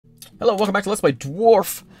Hello, welcome back to Let's Play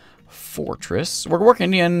Dwarf Fortress. We're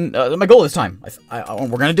working in, my goal this time, we're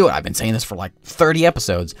going to do it. I've been saying this for like 30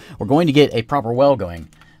 episodes. We're going to get a proper well going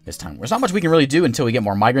this time. There's not much we can really do until we get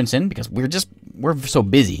more migrants in because we're so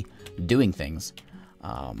busy doing things.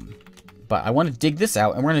 But I want to dig this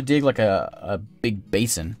out, and we're going to dig like a big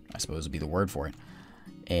basin, I suppose would be the word for it,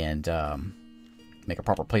 and make a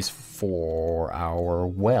proper place for our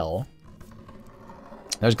well.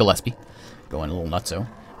 There's Gillespie going a little nutso.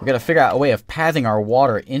 We've got to figure out a way of pathing our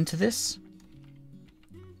water into this.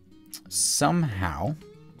 Somehow,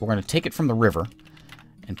 we're going to take it from the river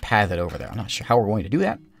and path it over there. I'm not sure how we're going to do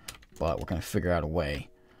that, but we're going to figure out a way.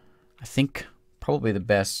 I think probably the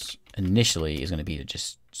best initially is going to be to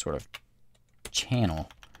just sort of channel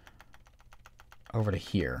over to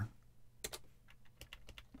here.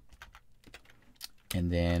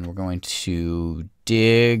 And then we're going to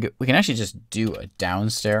dig. We can actually just do a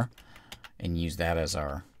downstair and use that as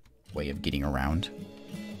our way of getting around.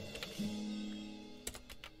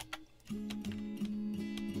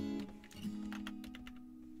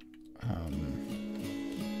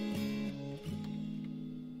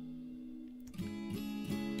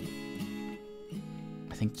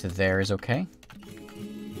 I think to there is okay.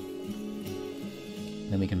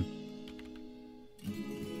 Then we can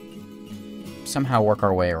somehow work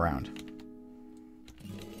our way around.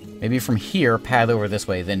 Maybe from here, path over this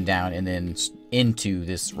way, then down, and then into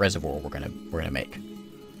this reservoir we're gonna make.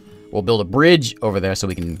 We'll build a bridge over there so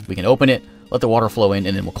we can open it, let the water flow in,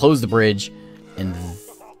 and then we'll close the bridge. And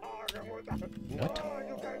what?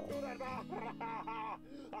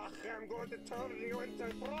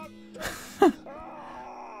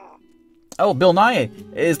 Oh, Bill Nye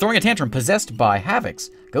is throwing a tantrum, possessed by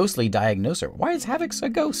Havoc's ghostly diagnoser. Why is Havoc's a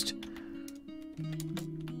ghost?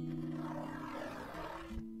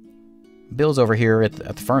 Bill's over here at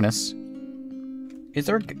the furnace. Is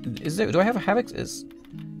there? Do I have a Havoc? Is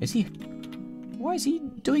he? Why is he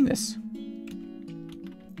doing this?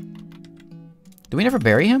 Do we never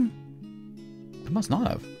bury him? I must not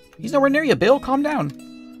have. He's nowhere near you, Bill. Calm down.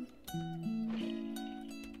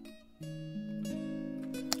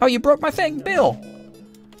 Oh, you broke my thing, Bill.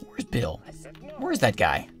 Where's Bill? Where's that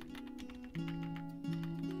guy?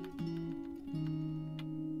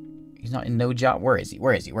 He's not in no job. Where is he?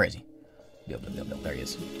 Where is he? Where is he? Bill, there he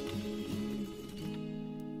is.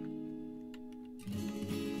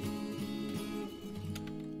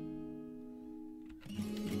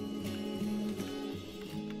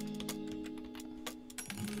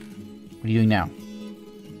 What are you doing now?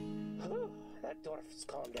 That Dwarf's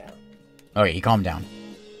calmed down. Oh yeah, he calmed down.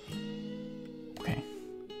 Okay.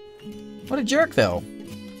 What a jerk, though.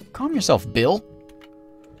 Calm yourself, Bill.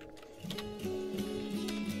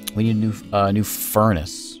 We need a new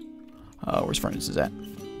furnace. Where's furnaces at?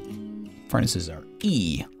 Furnaces are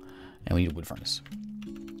E. And we need a wood furnace.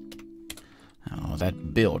 Oh,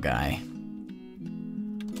 that Bill guy.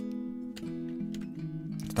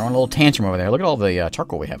 Throwing a little tantrum over there. Look at all the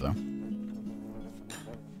charcoal we have, though.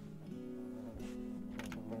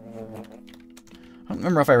 I don't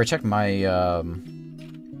remember if I ever checked my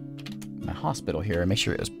my hospital here and make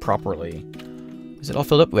sure it was properly... Is it all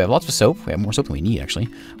filled up? We have lots of soap. We have more soap than we need, actually.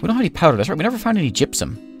 We don't have any powder. That's right. We never found any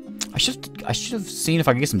gypsum. I should have seen if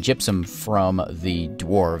I could get some gypsum from the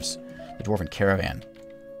dwarves, the dwarven caravan.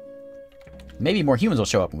 Maybe more humans will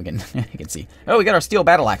show up and we can you can see. Oh, we got our steel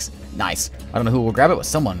battle axe. Nice. I don't know who will grab it, but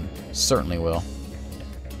someone certainly will.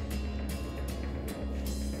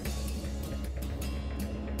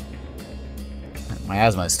 My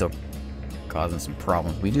asthma is still causing some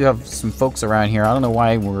problems. We do have some folks around here. I don't know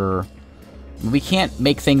why we can't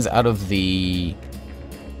make things out of the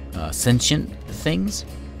sentient things,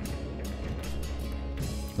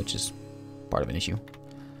 which is part of an issue.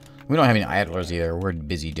 We don't have any idlers either. We're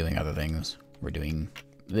busy doing other things. We're doing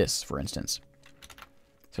this, for instance.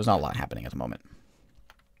 So there's not a lot happening at the moment.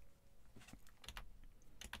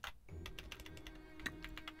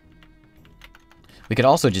 We could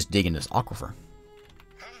also just dig into this aquifer.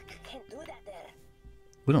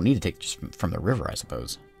 We don't need to take just from the river, I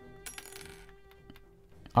suppose.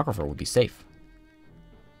 Aquifer would be safe.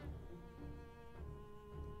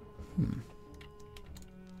 I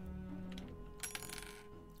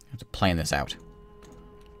have to plan this out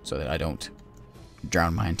so that I don't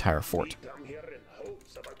drown my entire fort.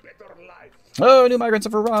 Oh, new migrants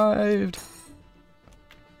have arrived!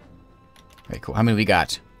 Okay, cool. How many we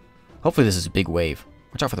got? Hopefully this is a big wave.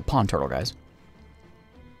 Watch out for the pond turtle, guys.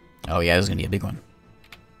 Oh yeah, this is gonna be a big one.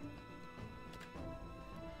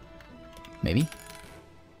 Maybe? Is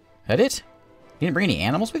that it? You didn't bring any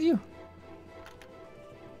animals with you?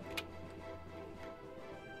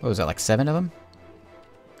 What was that, like 7 of them?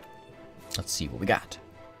 Let's see what we got.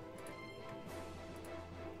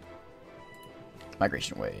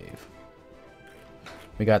 Migration wave.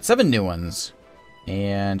 We got 7 new ones.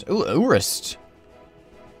 And, ooh, Urist.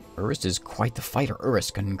 Urist is quite the fighter.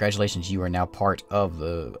 Urist, congratulations, you are now part of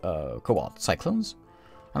the Cobalt Cyclones.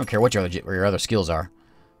 I don't care what your other skills are.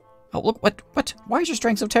 Oh, look, what? Why is your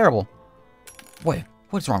strength so terrible? Wait,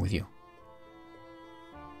 what's wrong with you?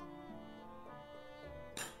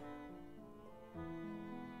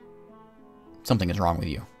 Something is wrong with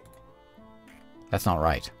you. That's not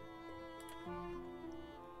right.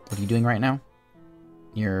 What are you doing right now?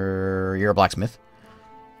 You're a blacksmith.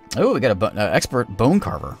 Oh, we got an expert bone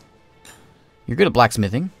carver. You're good at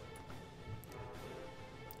blacksmithing.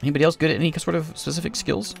 Anybody else good at any sort of specific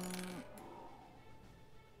skills?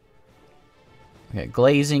 We got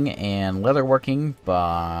glazing and leatherworking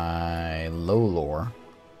by Lolor.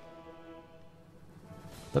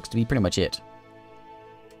 Looks to be pretty much it.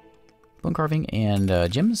 Bone carving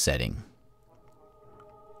and gem setting.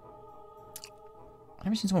 I've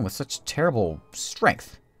never seen someone with such terrible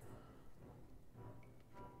strength.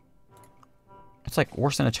 It's like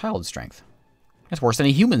worse than a child's strength. It's worse than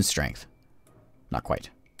a human's strength. Not quite.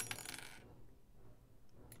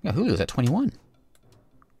 Yeah, Hulu's at 21.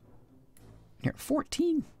 You're at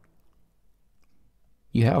 14.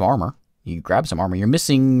 You have armor. You grab some armor. You're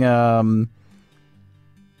missing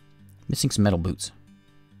missing some metal boots.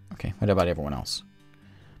 Okay, what about everyone else?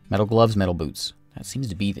 Metal gloves, metal boots. That seems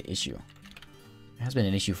to be the issue. It has been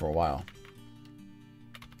an issue for a while.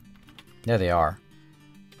 There they are.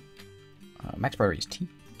 Max priority is T.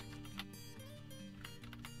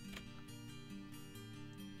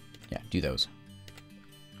 Yeah, do those.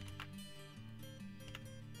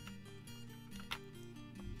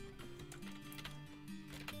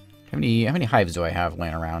 How many hives do I have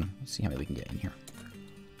laying around? Let's see how many we can get in here.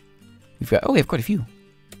 We have quite a few.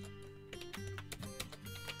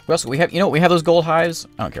 What else? We have, we have those gold hives.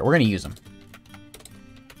 I don't care. We're gonna use them.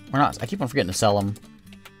 We're not. I keep on forgetting to sell them.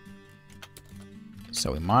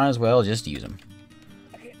 So we might as well just use them.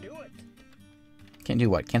 I can't do it. Can't do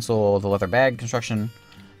what? Cancel the leather bag construction.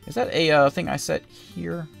 Is that a thing I set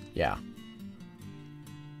here? Yeah.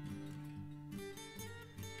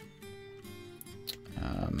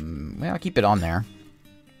 Well, I'll keep it on there.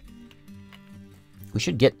 We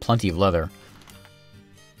should get plenty of leather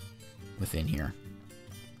within here.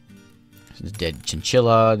 This is dead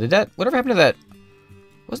chinchilla. Whatever happened to that?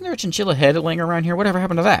 Wasn't there a chinchilla head laying around here? Whatever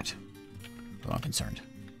happened to that? Well, I'm concerned.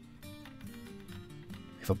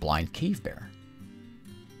 We have a blind cave bear.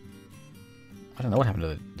 I don't know what happened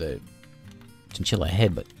to the chinchilla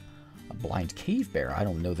head, but a blind cave bear. I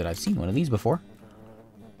don't know that I've seen one of these before.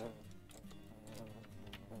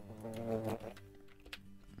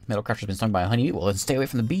 Metalcrafter's been stung by a honeybee. Well, then stay away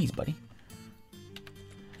from the bees, buddy.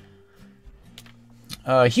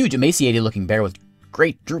 A huge, emaciated-looking bear with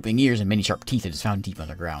great drooping ears and many sharp teeth that is found deep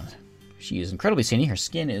underground. She is incredibly skinny. Her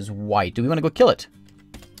skin is white. Do we want to go kill it?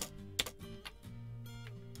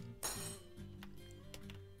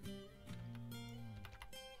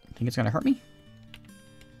 Think it's going to hurt me?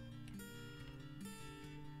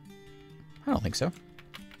 I don't think so.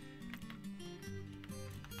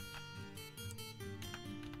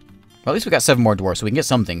 Well, at least we got 7 more dwarves, so we can get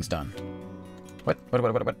some things done. What?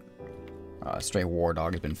 A stray war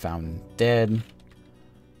dog has been found dead.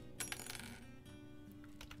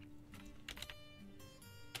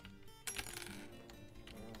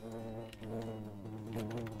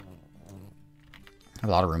 A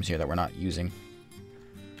lot of rooms here that we're not using.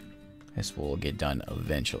 This will get done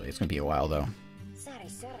eventually. It's going to be a while, though.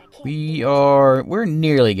 We're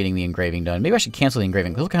nearly getting the engraving done. Maybe I should cancel the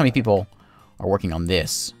engraving. Look how many people are working on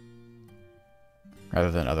this rather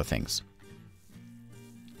than other things.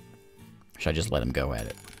 Should I just let him go at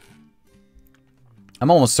it? I'm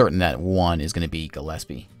almost certain that one is going to be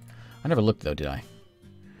Gillespie. I never looked, though, did I?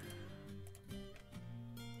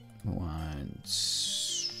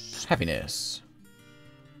 Happiness.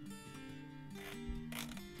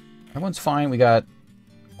 Everyone's fine. We got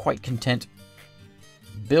quite content.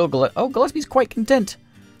 Oh, Gillespie's quite content.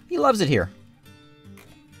 He loves it here.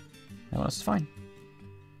 Everyone else is fine.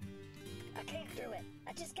 I can't do it.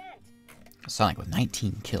 I just can't. Sonic with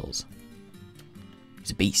 19 kills.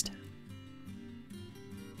 He's a beast.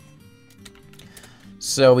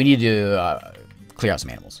 So we need to clear out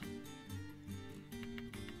some animals.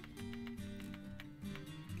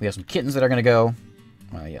 We have some kittens that are going to go.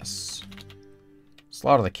 Yes.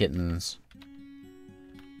 Slaughter the kittens.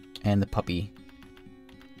 And the puppy.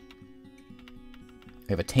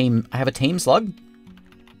 We have a tame... I have a tame slug?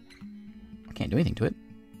 I can't do anything to it.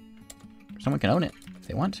 Someone can own it if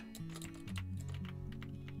they want.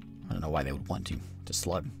 don't know why they would want to. It's a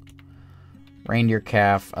slug. Reindeer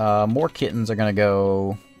calf. More kittens are gonna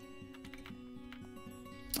go.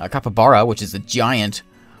 A capybara, which is a giant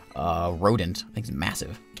rodent. I think it's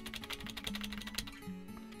massive.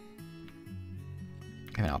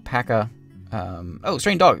 Okay, an alpaca. Oh,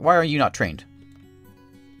 trained dog. Why are you not trained?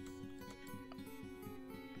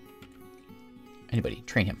 Anybody,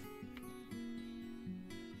 train him.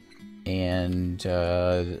 And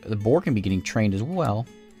the boar can be getting trained as well.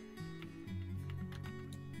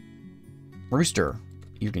 Rooster,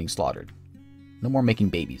 you're getting slaughtered. No more making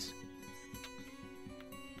babies.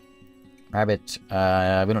 Rabbit,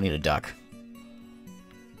 we don't need a duck.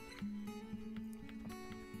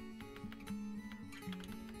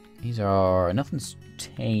 These are... nothing's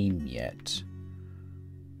tame yet.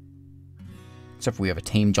 Except for we have a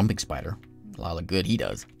tame jumping spider. A lot of good he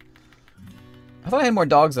does. I thought I had more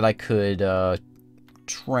dogs that I could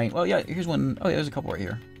train. Well, yeah, here's one. Oh, yeah, there's a couple right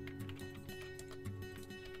here.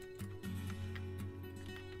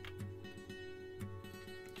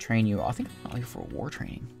 Train you. I think I'm not for war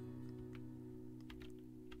training.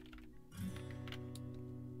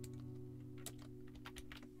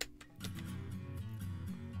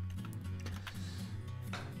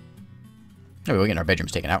 Oh, we're getting our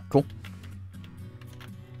bedrooms taken out. Cool.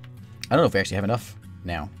 I don't know if we actually have enough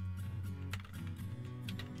now.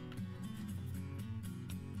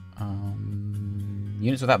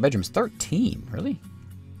 Units without bedrooms. 13. Really?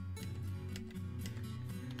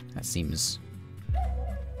 That seems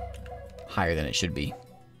higher than it should be.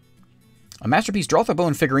 A masterpiece Dwarf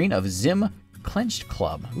bone figurine of Zim Clenched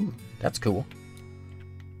Club. Ooh, that's cool.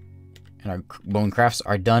 And our bone crafts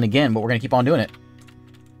are done again, but we're going to keep on doing it.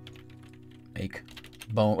 Make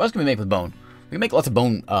bone. What else can we make with bone? We can make lots of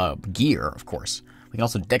bone gear, of course. We can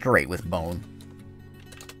also decorate with bone.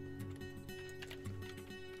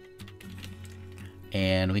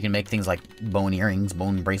 And we can make things like bone earrings,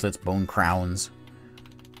 bone bracelets, bone crowns,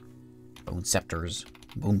 bone scepters,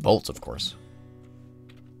 bone bolts, of course.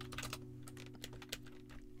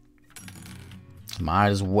 Might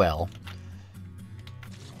as well.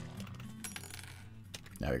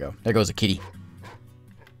 There we go. There goes a kitty.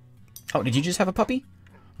 Oh, did you just have a puppy?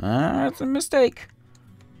 That's a mistake.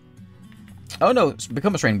 Oh no, it's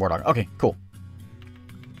become a trained war dog. Okay, cool.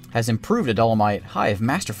 Has improved a Dolomite hive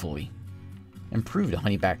masterfully. Improved a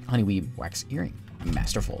honeyweed wax earring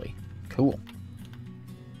masterfully. Cool.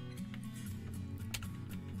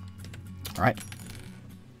 All right.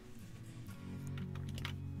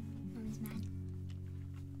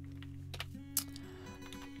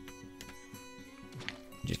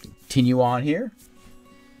 Just continue on here.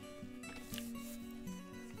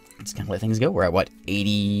 Just gonna let things go. We're at what,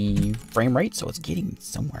 80 frame rate, so it's getting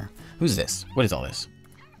somewhere. Who's this? What is all this?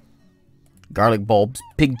 Garlic bulbs,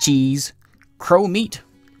 pig cheese, crow meat.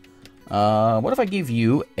 What if I give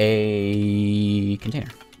you a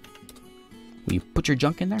container? Will you put your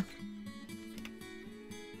junk in there?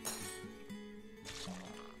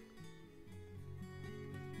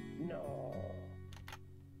 No.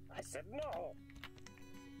 I said no.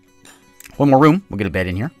 One more room. We'll get a bed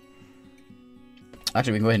in here.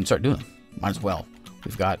 Actually, we can go ahead and start doing them. Might as well.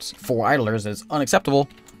 We've got 4 idlers. That's unacceptable.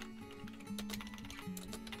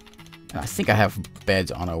 I think I have beds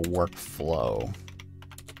on a workflow.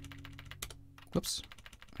 Whoops.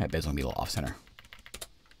 That bed's going to be a little off-center.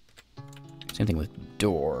 Same thing with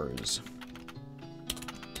doors.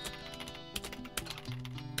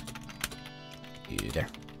 There.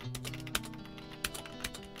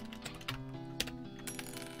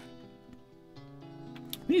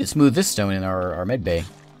 We need to smooth this stone in our med bay.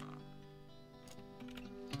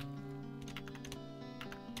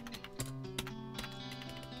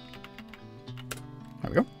 There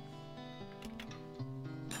we go.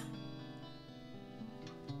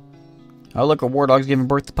 Oh look, a war dog's giving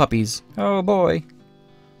birth to puppies. Oh boy.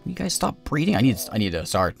 You guys stop breeding? I need to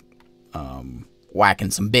start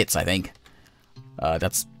whacking some bits, I think.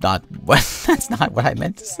 That's not what I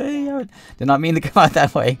meant to say. I did not mean to come out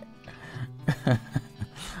that way.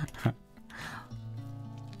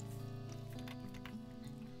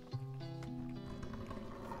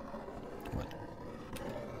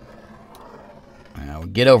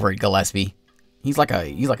 Get over it, Gillespie. He's like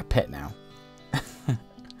a pet now.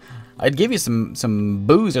 I'd give you some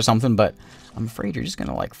booze or something, but I'm afraid you're just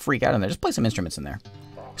gonna like freak out in there. Just play some instruments in there.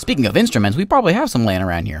 Speaking of instruments, we probably have some laying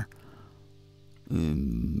around here.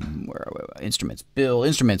 Where are we? Instruments. Bill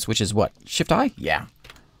instruments, which is what? Shift I? Yeah.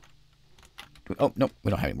 Oh no, we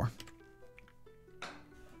don't have any more.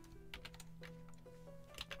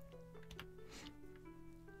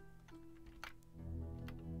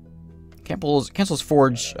 Okay. cancels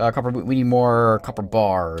forge copper. We need more copper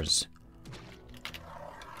bars.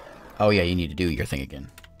 Oh yeah, you need to do your thing again.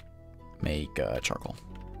 Make charcoal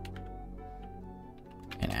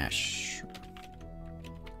and ash.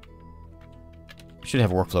 We should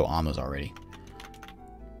have a workflow on those already.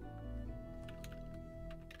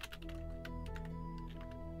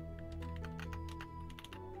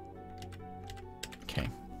 Okay,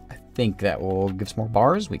 I think that will give us more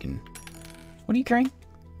bars. We can. What are you carrying?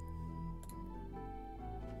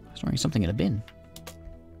 I was throwing something in a bin.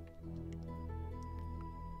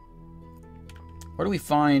 Where do we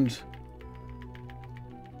find...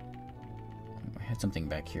 I had something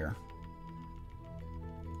back here.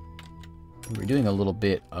 We were doing a little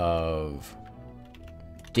bit of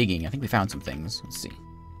digging. I think we found some things. Let's see.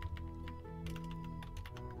 I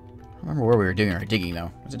don't remember where we were doing our digging,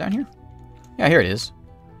 though. Was it down here? Yeah, here it is.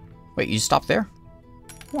 Wait, you just stopped there?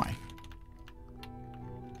 Why?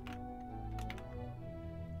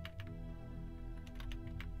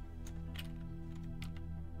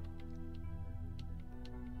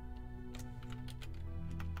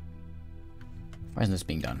 Why isn't this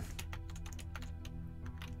being done?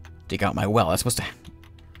 Dig out my well. That's supposed to...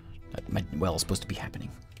 My well is supposed to be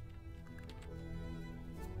happening.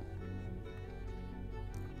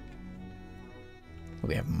 Oh,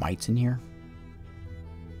 we have mites in here.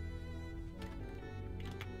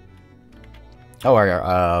 Oh,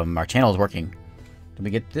 our channel is working. Did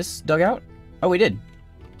we get this dug out? Oh, we did.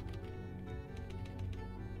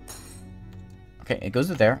 Okay, it goes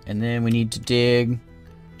to there, and then we need to dig...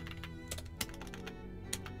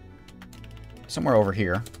 somewhere over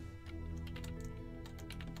here.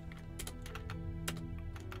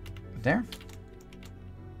 There?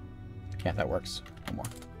 Yeah, that works. One more.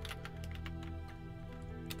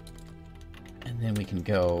 And then we can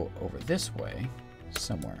go over this way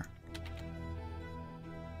somewhere.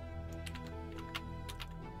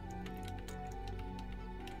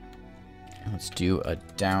 And let's do a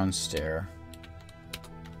downstair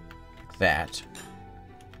like that.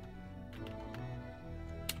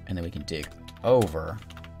 And then we can dig over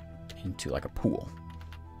into like a pool.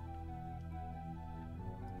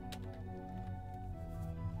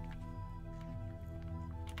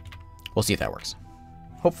 We'll see if that works.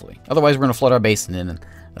 Hopefully. Otherwise, we're going to flood our basin in, and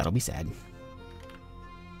that'll be sad.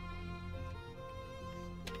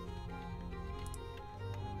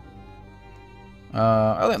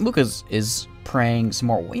 Oh, that Mooka is praying some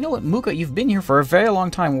more. You know what, Mooka, you've been here for a very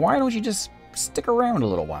long time. Why don't you just stick around a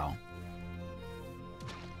little while?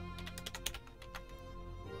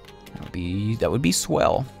 That would be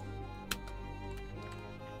swell.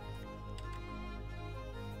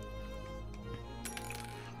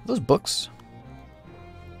 Those books.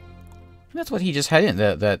 That's what he just had in.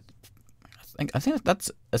 I think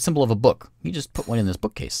that's a symbol of a book. He just put one in this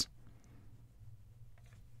bookcase.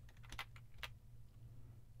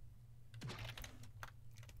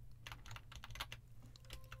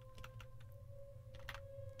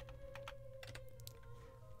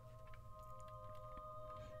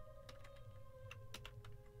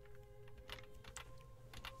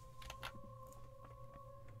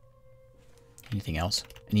 Anything else?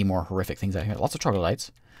 Any more horrific things out here? Lots of troglodytes.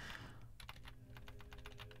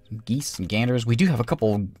 Some geese, some ganders. We do have a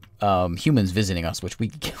couple humans visiting us, which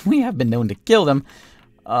we have been known to kill them,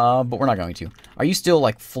 but we're not going to. Are you still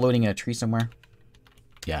like floating in a tree somewhere?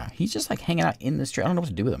 Yeah, he's just like hanging out in this tree. I don't know what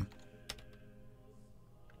to do with him.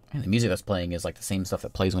 And the music that's playing is like the same stuff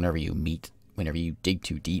that plays whenever you dig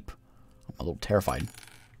too deep. I'm a little terrified.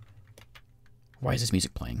 Why is this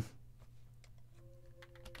music playing?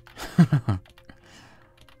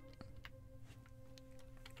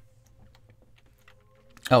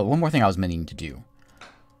 Oh, one more thing I was meaning to do.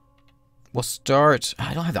 We'll start.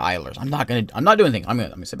 I don't have the idlers. I'm not doing anything. I'm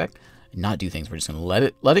gonna sit back and not do things. We're just gonna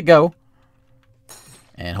let it go,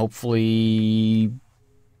 and hopefully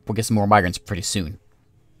we'll get some more migrants pretty soon.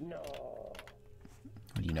 No. What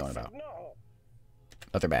are you knowing about? No.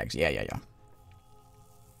 Other bags. Yeah.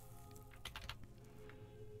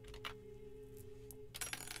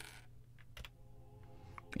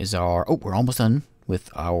 Oh, we're almost done with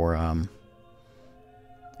our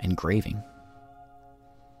engraving.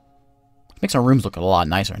 Makes our rooms look a lot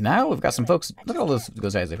nicer. Now we've got some folks. Look at all those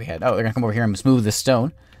guys that we had. Oh, they're gonna come over here and smooth this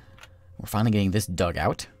stone. We're finally getting this dug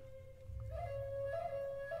out.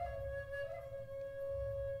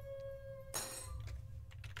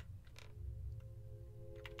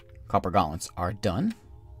 Copper gauntlets are done.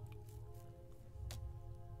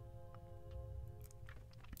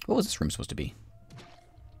 What was this room supposed to be?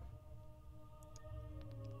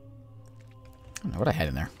 I don't know what I had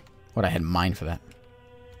in there. What I had in mind for that.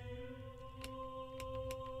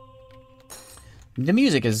 The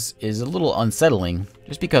music is a little unsettling,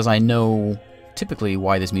 just because I know typically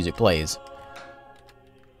why this music plays.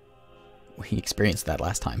 We experienced that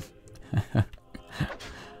last time.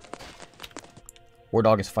 War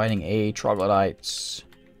Dog is fighting a troglodyte.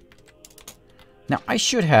 Now, I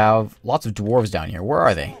should have lots of dwarves down here. Where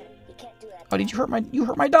are they? You can't do that. Oh, did you hurt my... You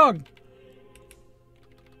hurt my dog!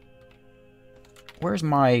 Where's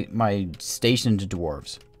my stationed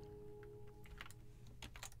dwarves?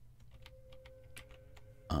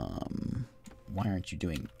 Why aren't you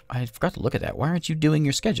doing... I forgot to look at that. Why aren't you doing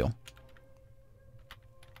your schedule?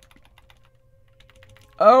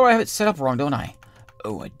 Oh, I have it set up wrong, don't I?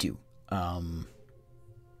 Oh, I do. I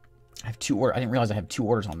have 2 orders. I didn't realize I have 2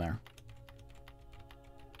 orders on there.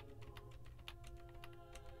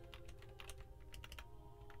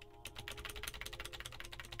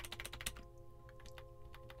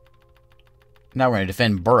 Now we're going to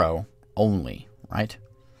defend burrow only, right?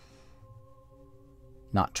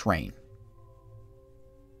 Not train.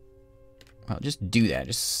 Well, just do that.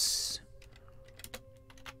 Just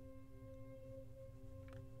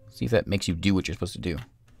see if that makes you do what you're supposed to do.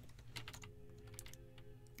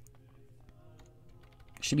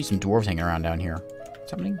 Should be some dwarves hanging around down here.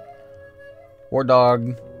 What's happening? War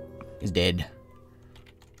Dog is dead.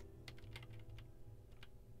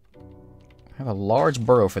 I have a large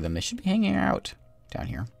burrow for them. They should be hanging out down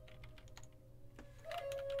here.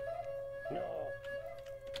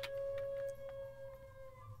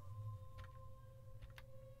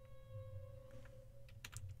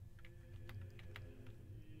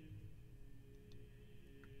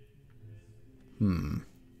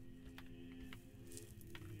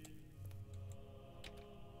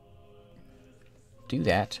 Do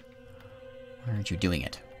that. Why aren't you doing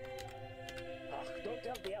it? Don't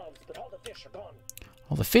tell the elves, but all the fish are gone.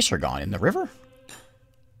 All the fish are gone in the river?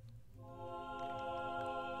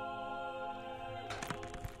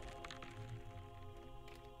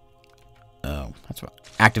 Oh, that's what...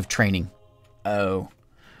 Active training. Oh.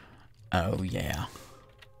 Oh, yeah.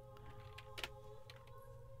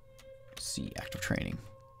 Let's see, active training.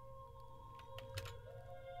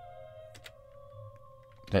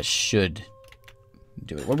 That should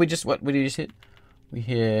do it. What did we just hit? We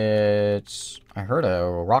hit... I heard a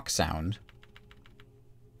rock sound.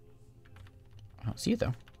 I don't see it,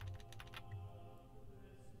 though.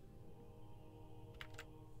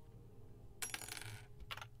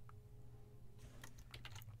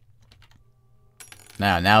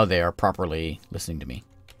 Now they are properly listening to me.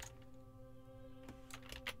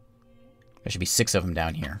 There should be 6 of them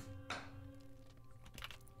down here.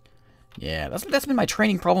 Yeah, that's been my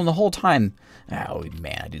training problem the whole time. Oh,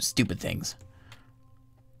 man, I do stupid things.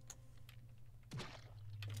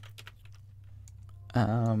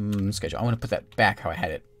 Schedule. I want to put that back how I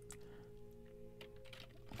had it.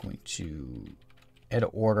 I'm going to edit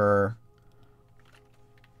order.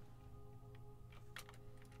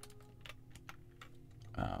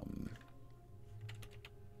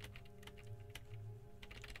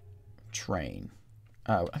 Train.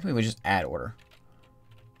 I think we just add order.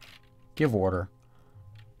 Give order.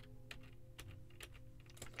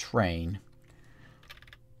 Train.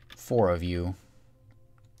 4 of you.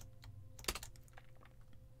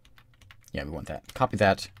 Yeah, we want that. Copy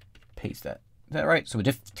that. Paste that. Is that right?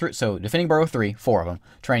 So defending burrow 3, 4 of them.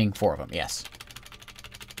 Training 4 of them. Yes.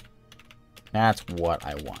 That's what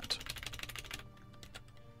I want.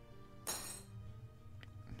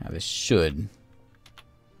 Now this should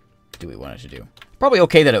do what we want it to do. Probably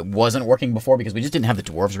okay that it wasn't working before because we just didn't have the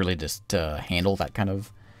dwarves really just to handle that kind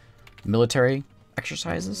of military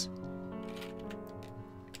exercises.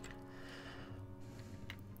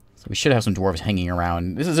 So we should have some dwarves hanging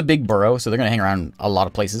around. This is a big burrow, so they're going to hang around a lot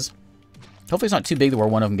of places. Hopefully it's not too big that where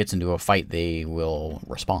one of them gets into a fight, they will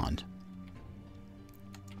respond.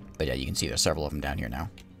 But yeah, you can see there's several of them down here now.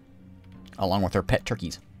 Along with their pet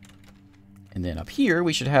turkeys. And then up here,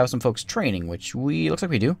 we should have some folks training, which looks like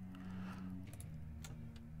we do.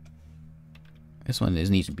 This one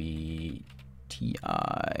needs to be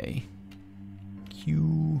TIQ.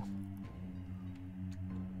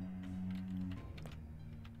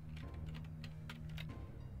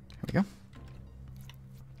 There we go.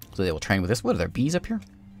 So they will train with this. What are there, bees up here?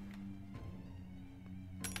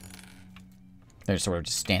 They're sort of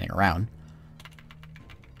just standing around.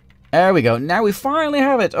 There we go. Now we finally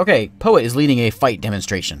have it. Okay, Poet is leading a fight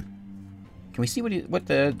demonstration. Can we see what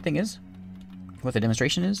the thing is? What the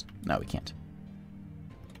demonstration is? No, we can't.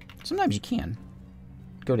 Sometimes you can.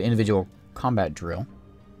 Go to individual combat drill.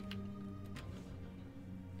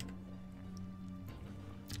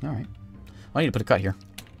 Alright. I need to put a cut here.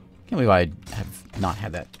 Can't believe I have not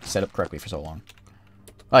had that set up correctly for so long.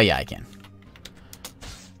 Oh yeah, I can.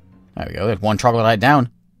 There we go. There's one troglodyte down.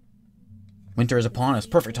 Winter is upon us.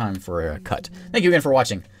 Perfect time for a cut. Thank you again for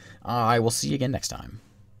watching. I will see you again next time.